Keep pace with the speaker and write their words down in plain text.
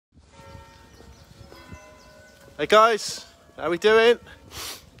Hey guys, how we doing?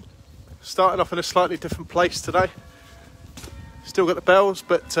 Starting off in a slightly different place today. Still got the bells,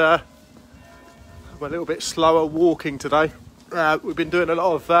 but I'm a little bit slower walking today. We've been doing a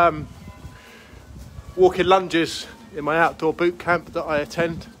lot of walking lunges in my outdoor boot camp that I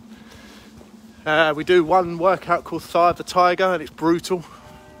attend. We do one workout called Thigh of the Tiger, and it's brutal.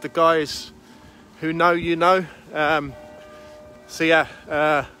 The guys who know, you know. So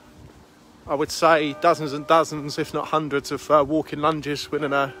yeah, I would say dozens and dozens, if not hundreds, of walking lunges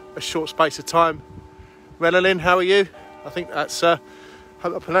within a short space of time. Relilin, how are you? I think that's, hope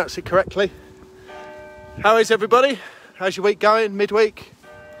I pronounced it correctly. How is everybody? How's your week going, midweek?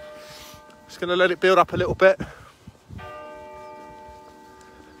 Just going to let it build up a little bit.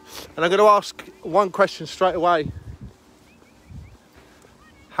 And I'm going to ask one question straight away.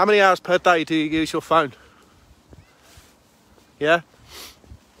 How many hours per day do you use your phone? Yeah?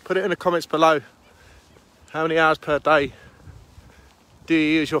 Put it in the comments below. How many hours per day do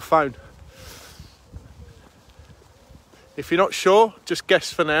you use your phone? If you're not sure, just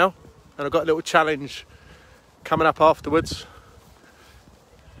guess for now. And I've got a little challenge coming up afterwards.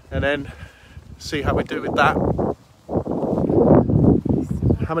 And then see how we do with that.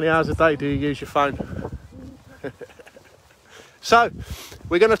 How many hours a day do you use your phone? So,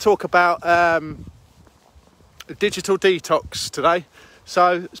 we're going to talk about digital detox today.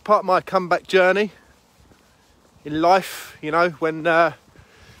 So, as part of my comeback journey in life, you know, when I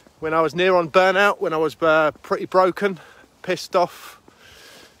was near on burnout, when I was pretty broken, pissed off,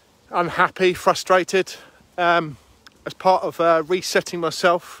 unhappy, frustrated, as part of resetting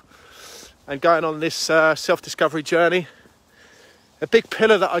myself and going on this self-discovery journey, a big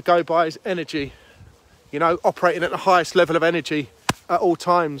pillar that I go by is energy. You know, operating at the highest level of energy at all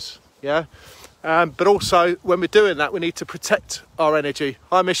times, yeah? But also, when we're doing that, we need to protect our energy.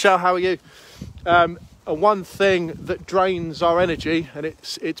 Hi, Michelle, how are you? And one thing that drains our energy, and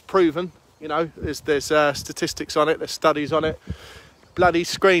it's proven, you know, there's statistics on it, there's studies on it, bloody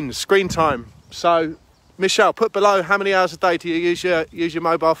screen time. So, Michelle, put below, how many hours a day do you use your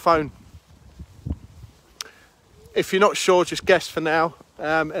mobile phone? If you're not sure, just guess for now.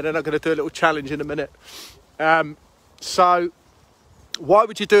 And then I'm going to do a little challenge in a minute. So why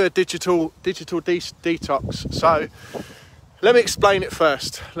would you do a digital detox? So let me explain it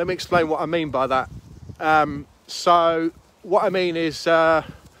first. Let me explain what I mean by that. So what I mean is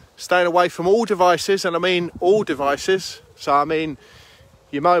staying away from all devices, and I mean all devices. So I mean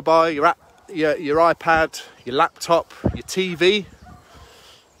your mobile, your app, your iPad, your laptop, your TV,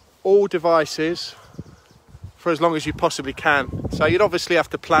 all devices, for as long as you possibly can. So you'd obviously have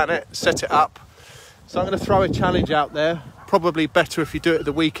to plan it, set it up. So I'm going to throw a challenge out there. Probably better if you do it at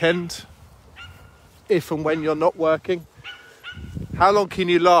the weekend, if and when you're not working. How long can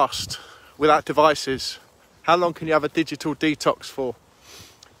you last without devices? How long can you have a digital detox for?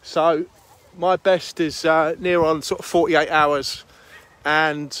 So my best is near on sort of 48 hours,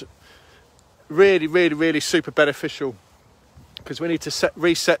 and really, really, really super beneficial. Because we need to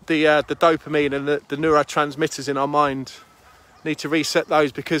reset the dopamine and the neurotransmitters in our mind. Need to reset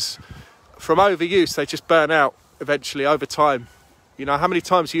those, because from overuse they just burn out eventually over time. You know, how many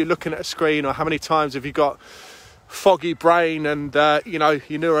times are you looking at a screen, or how many times have you got foggy brain and you know,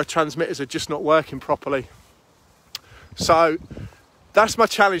 your neurotransmitters are just not working properly? So that's my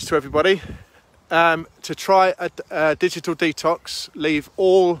challenge to everybody, to try a digital detox. Leave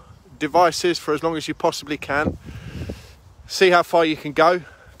all devices for as long as you possibly can. See how far you can go.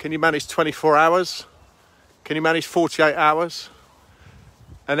 Can you manage 24 hours? Can you manage 48 hours?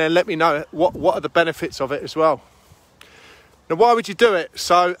 And then let me know what are the benefits of it as well. Now, why would you do it?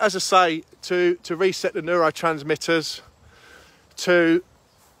 So, as I say, to reset the neurotransmitters, to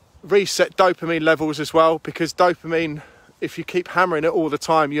reset dopamine levels as well, because dopamine, if you keep hammering it all the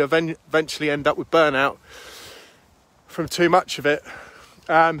time, you eventually end up with burnout from too much of it.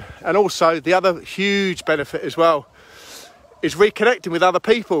 And also, the other huge benefit as well is reconnecting with other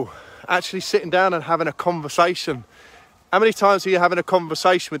people, actually sitting down and having a conversation. How many times are you having a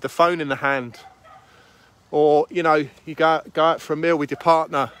conversation with the phone in the hand? Or, you know, you go out for a meal with your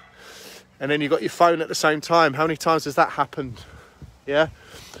partner and then you've got your phone at the same time. How many times has that happened? Yeah?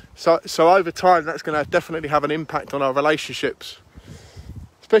 So over time, that's going to definitely have an impact on our relationships,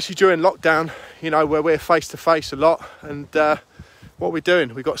 especially during lockdown, you know, where we're face to face a lot. And what are we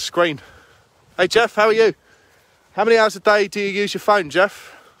doing? We've got a screen. Hey, Jeff, how are you? How many hours a day do you use your phone,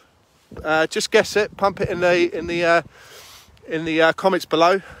 Jeff? Just guess it. Pump it in the comments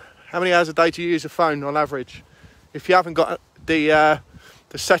below. How many hours a day do you use your phone on average? If you haven't got the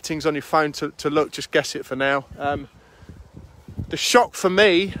settings on your phone to look, just guess it for now. The shock for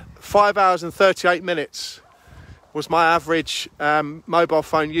me, 5 hours and 38 minutes. was my average mobile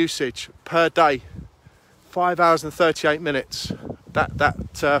phone usage per day. 5 hours and 38 minutes.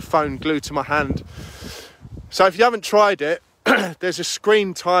 That phone glued to my hand. So if you haven't tried it, there's a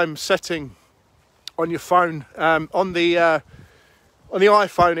screen time setting on your phone. On the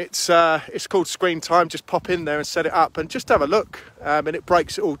iPhone, it's called screen time. Just pop in there and set it up and just have a look. And it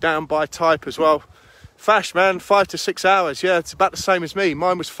breaks it all down by type as well. Fash, man, 5 to 6 hours. Yeah, it's about the same as me.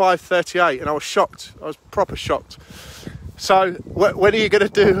 Mine was 5:38 and I was shocked. I was proper shocked. So when are you going to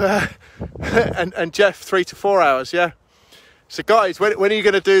do, and Jeff, 3 to 4 hours, yeah? So guys, when are you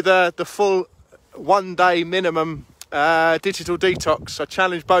going to do the full 1 day minimum digital detox? I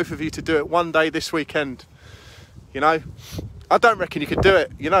challenge both of you to do it 1 day this weekend. You know, I don't reckon you could do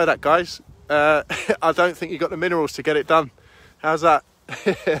it. You know that, guys. I don't think you've got the minerals to get it done. How's that?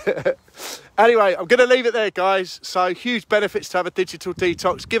 Anyway, I'm going to leave it there, guys. So huge benefits to have a digital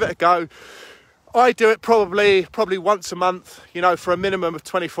detox. Give it a go. I do it probably once a month, you know, for a minimum of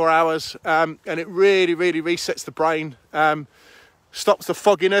 24 hours. And it really, really resets the brain. Stops the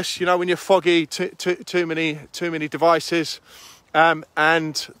fogginess, you know, when you're foggy, too many devices.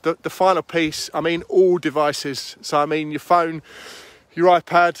 And the final piece, I mean, all devices. So, I mean, your phone, your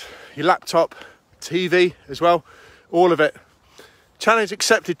iPad, your laptop, TV as well, all of it. Challenge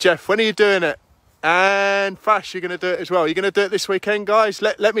accepted, Jeff. When are you doing it? And Fash, you're going to do it as well. You're going to do it this weekend, guys?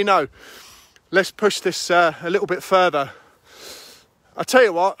 Let me know. Let's push this a little bit further. I'll tell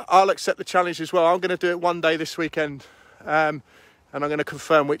you what, I'll accept the challenge as well. I'm going to do it 1 day this weekend. And I'm going to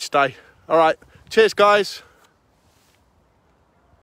confirm which day. All right. Cheers, guys.